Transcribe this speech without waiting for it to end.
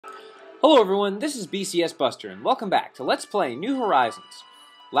Hello everyone, this is BCS Buster, and welcome back to Let's Play New Horizons.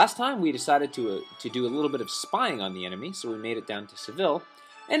 Last time we decided to do a little bit of spying on the enemy, so we made it down to Seville,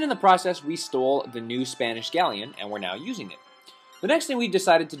 and in the process we stole the new Spanish galleon, and we're now using it. The next thing we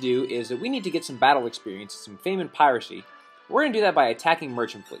decided to do is that we need to get some battle experience, some fame in piracy. We're going to do that by attacking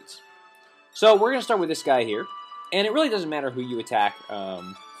merchant fleets. So we're going to start with this guy here, and it really doesn't matter who you attack,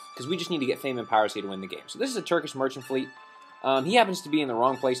 because we just need to get fame in piracy to win the game. So this is a Turkish merchant fleet. He happens to be in the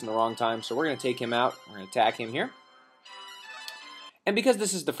wrong place in the wrong time, so we're going to take him out. We're going to attack him here. And because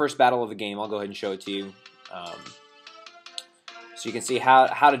this is the first battle of the game, I'll go ahead and show it to you. So you can see how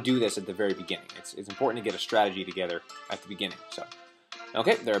to do this at the very beginning. It's important to get a strategy together at the beginning. So,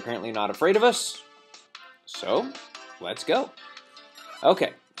 okay, they're apparently not afraid of us. So, let's go.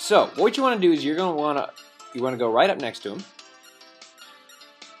 Okay, so what you want to do is you want to go right up next to him.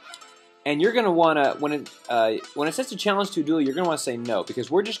 And you're going to want to, when it sets a challenge to a duel, you're going to want to say no, because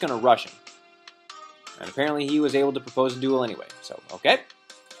we're just going to rush him. And apparently he was able to propose a duel anyway, so, okay.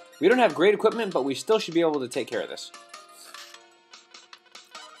 We don't have great equipment, but we still should be able to take care of this.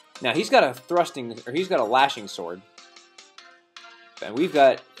 Now, he's got a lashing sword. And we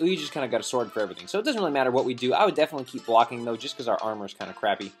just kind of got a sword for everything. So it doesn't really matter what we do. I would definitely keep blocking, though, just because our armor is kind of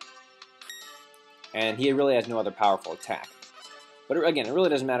crappy. And he really has no other powerful attack. But again, it really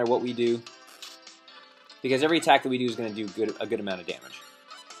doesn't matter what we do, because every attack that we do is going to do a good amount of damage.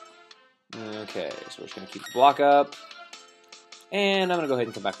 Okay, so we're just going to keep the block up. And I'm going to go ahead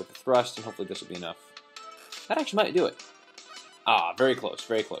and come back with the thrust, and hopefully this will be enough. That actually might do it. Ah, very close,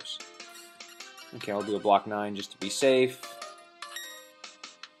 very close. Okay, I'll do a block 9 just to be safe.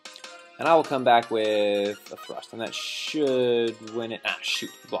 And I will come back with a thrust, and that should win it. Ah,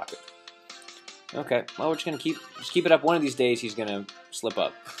 shoot, blocked it. Okay, well, we're just gonna keep it up. One of these days, he's gonna slip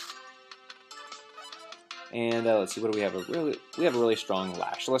up. And let's see, what do we have? We have a really strong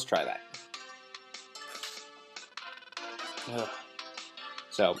lash, so let's try that. Ugh.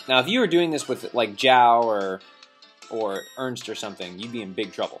 So now, if you were doing this with like Zhao or Ernst or something, you'd be in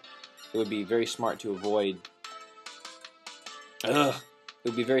big trouble. It would be very smart to avoid. It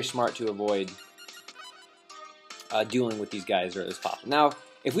would be very smart to avoid dueling with these guys as possible. Now,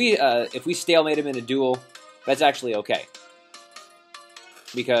 if we stalemate him in a duel, that's actually okay,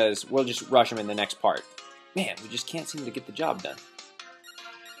 because we'll just rush him in the next part. Man, we just can't seem to get the job done.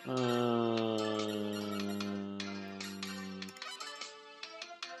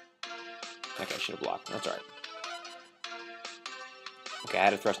 Okay, I should have blocked. That's alright. Okay, I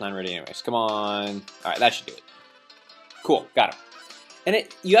had a thrust 9 ready anyways. Come on. Alright, that should do it. Cool, got him. And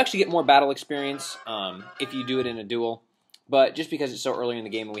you actually get more battle experience if you do it in a duel. But just because it's so early in the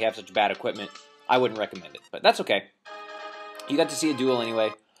game and we have such bad equipment, I wouldn't recommend it. But that's okay. You got to see a duel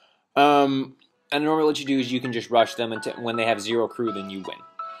anyway. And normally what you do is you can just rush them until when they have 0 crew, then you win.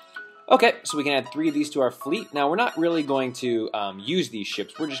 Okay, so we can add 3 of these to our fleet. Now, we're not really going to use these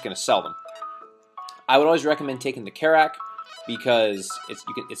ships. We're just going to sell them. I would always recommend taking the Karak, because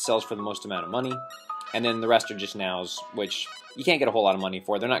it sells for the most amount of money. And then the rest are just nows, which you can't get a whole lot of money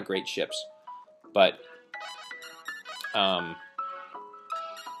for. They're not great ships. But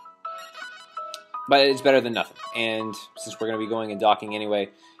it's better than nothing. And since we're going to be going and docking anyway,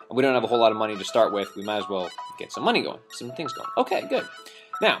 and we don't have a whole lot of money to start with, we might as well get some money going, some things going. Okay, good.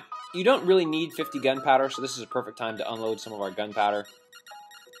 Now, you don't really need 50 gunpowder, so this is a perfect time to unload some of our gunpowder.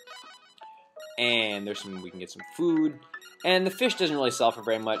 And we can get some food. And the fish doesn't really sell for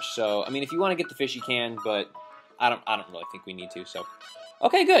very much, so, I mean, if you want to get the fish, you can, but I don't really think we need to, so.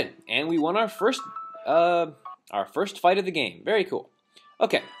 Okay, good. And we won our first fight of the game. Very cool.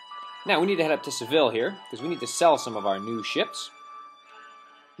 Okay, now we need to head up to Seville here, because we need to sell some of our new ships.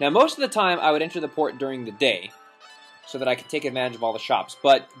 Now, most of the time, I would enter the port during the day, so that I can take advantage of all the shops.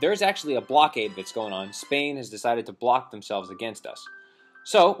 But there's actually a blockade that's going on. Spain has decided to block themselves against us.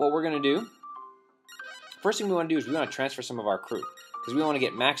 So, what we're going to do, first thing we want to do is we want to transfer some of our crew, because we want to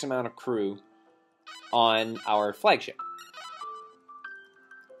get max amount of crew on our flagship.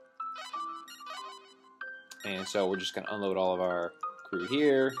 And so we're just going to unload all of our crew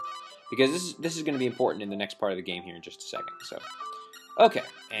here, because this is going to be important in the next part of the game here in just a second. So, okay,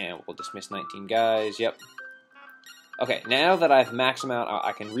 and we'll dismiss 19 guys. Yep. Okay, now that I've maxed them out,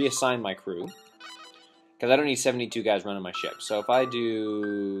 I can reassign my crew, because I don't need 72 guys running my ship. So if I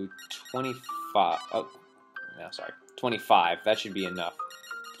do 25, 25, that should be enough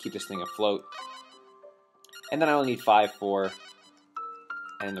to keep this thing afloat. And then I only need 5 for,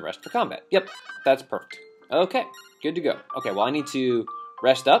 and the rest for combat. Yep, that's perfect. Okay, good to go. Okay, well, I need to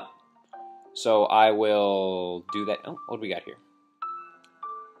rest up, so I will do that. Oh, what do we got here?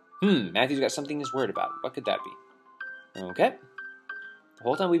 Matthew's got something he's worried about. What could that be? Okay. The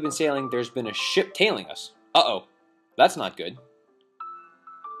whole time we've been sailing, there's been a ship tailing us. Uh-oh. That's not good.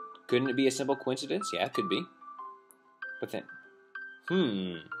 Couldn't it be a simple coincidence? Yeah, it could be. But then,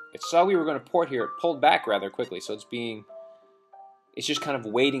 it saw we were going to port here. It pulled back rather quickly, so it's just kind of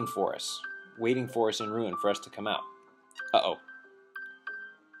waiting for us in ruin for us to come out. Uh-oh.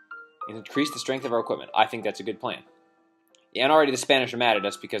 Increase the strength of our equipment. I think that's a good plan. Yeah, and already the Spanish are mad at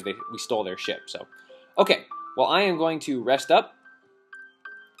us because we stole their ship. So, okay. Well, I am going to rest up,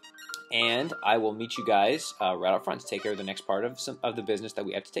 and I will meet you guys right up front to take care of the next part of the business that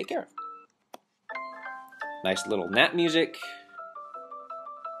we have to take care of. Nice little nap music.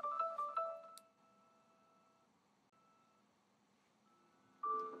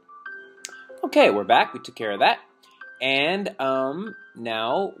 Okay, we're back. We took care of that. And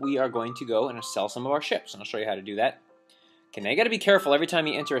now we are going to go and sell some of our ships. And I'll show you how to do that. Okay, now you got to be careful every time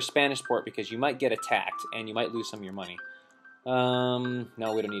you enter a Spanish port because you might get attacked and you might lose some of your money. No,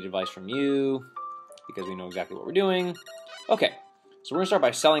 we don't need advice from you because we know exactly what we're doing. Okay, so we're going to start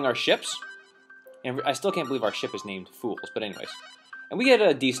by selling our ships. And I still can't believe our ship is named Fools, but anyways. And we get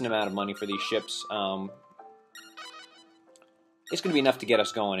a decent amount of money for these ships. It's going to be enough to get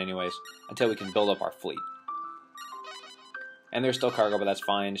us going anyways until we can build up our fleet. And there's still cargo, but that's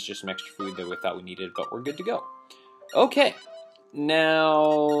fine. It's just some extra food that we thought we needed, but we're good to go. Okay.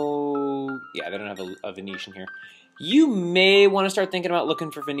 Now, yeah, they don't have a Venetian here. You may want to start thinking about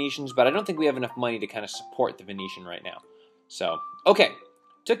looking for Venetians, but I don't think we have enough money to kind of support the Venetian right now. So, okay.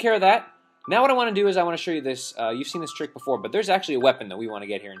 Took care of that. Now what I want to do is I want to show you this. You've seen this trick before, but there's actually a weapon that we want to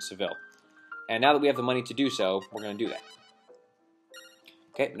get here in Seville. And now that we have the money to do so, we're going to do that.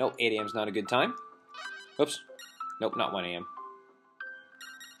 Okay, nope, 8 a.m. is not a good time. Oops. Nope, not 1 a.m.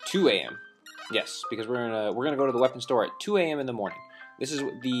 2 a.m. Yes, because we're gonna go to the weapon store at 2 a.m. in the morning. This is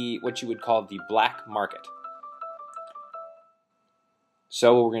what you would call the black market.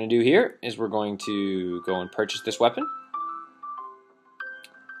 So what we're going to do here is we're going to go and purchase this weapon.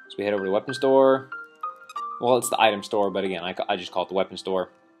 So we head over to the weapon store. Well, it's the item store, but again, I just call it the weapon store.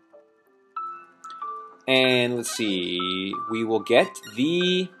 And let's see, we will get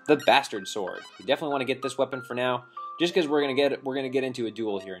the bastard sword. We definitely want to get this weapon for now, just because we're gonna get into a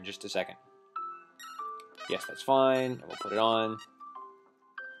duel here in just a second. Yes, that's fine. And we'll put it on.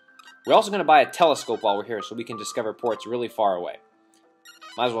 We're also gonna buy a telescope while we're here, so we can discover ports really far away.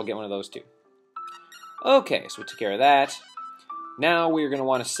 Might as well get one of those too. Okay, so we took care of that. Now we're gonna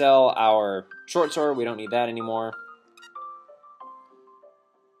want to sell our short sword. We don't need that anymore.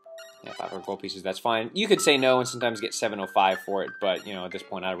 Yeah, 500 gold pieces, that's fine. You could say no and sometimes get 705 for it, but, you know, at this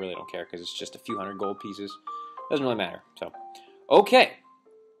point I really don't care because it's just a few hundred gold pieces. Doesn't really matter, so. Okay.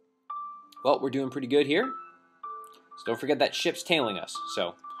 Well, we're doing pretty good here. So don't forget that ship's tailing us,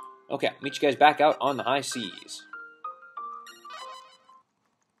 so. Okay, I'll meet you guys back out on the high seas.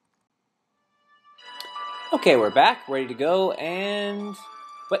 Okay, we're back, ready to go, and...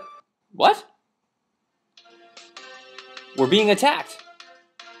 What? We're being attacked.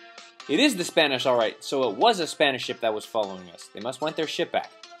 It is the Spanish, alright. So it was a Spanish ship that was following us. They must want their ship back.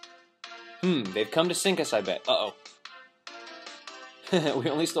 They've come to sink us, I bet. Uh-oh. We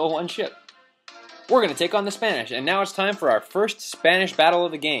only stole one ship. We're going to take on the Spanish, and now it's time for our first Spanish battle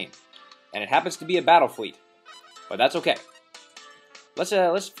of the game. And it happens to be a battle fleet. But that's okay. Let's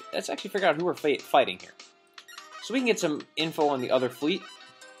actually figure out who we're fighting here. So we can get some info on the other fleet.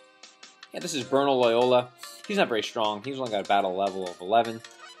 Yeah, this is Bernal Loyola. He's not very strong. He's only got a battle level of 11.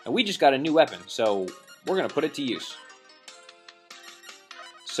 And we just got a new weapon, so we're going to put it to use.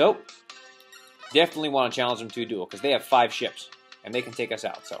 So, definitely want to challenge them to a duel, because they have 5 ships, and they can take us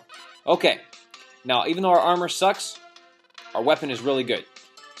out. So, okay. Now, even though our armor sucks, our weapon is really good.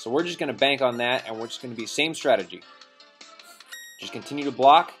 So we're just going to bank on that, and we're just going to be same strategy. Just continue to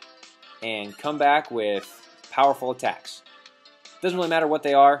block, and come back with powerful attacks. Doesn't really matter what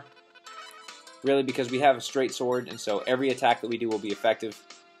they are, really, because we have a straight sword, and so every attack that we do will be effective.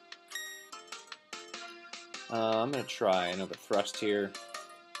 I'm going to try another thrust here.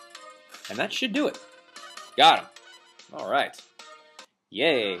 And that should do it. Got him. Alright.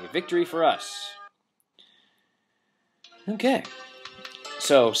 Yay, victory for us. Okay.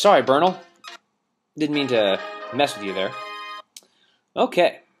 So, sorry, Bernal. Didn't mean to mess with you there.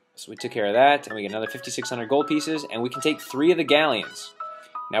 Okay. So we took care of that, and we get another 5,600 gold pieces, and we can take 3 of the galleons.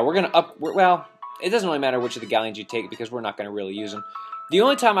 Now we're going to well, it doesn't really matter which of the galleons you take, because we're not going to really use them. The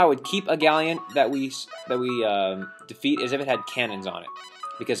only time I would keep a galleon that we defeat is if it had cannons on it,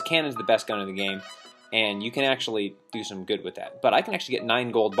 because cannon's the best gun in the game, and you can actually do some good with that. But I can actually get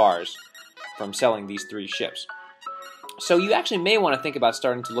 9 gold bars from selling these 3 ships. So you actually may want to think about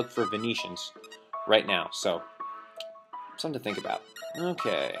starting to look for Venetians right now. So Something to think about.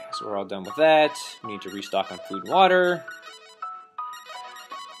 Okay, so we're all done with that. We need to restock on food and water.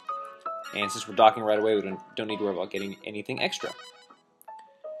 And since we're docking right away, we don't need to worry about getting anything extra.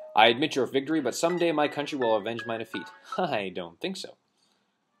 I admit your victory, but someday my country will avenge my defeat. I don't think so.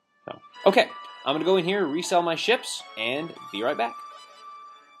 No. Okay, I'm going to go in here, resell my ships, and be right back.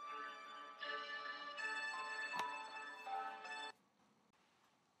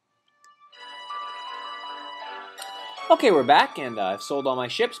 Okay, we're back, and I've sold all my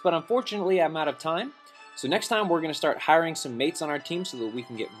ships, but unfortunately I'm out of time. So next time we're going to start hiring some mates on our team so that we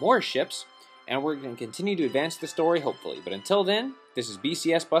can get more ships, and we're going to continue to advance the story, hopefully. But until then, this is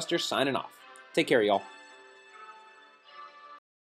BCS Buster signing off. Take care, y'all.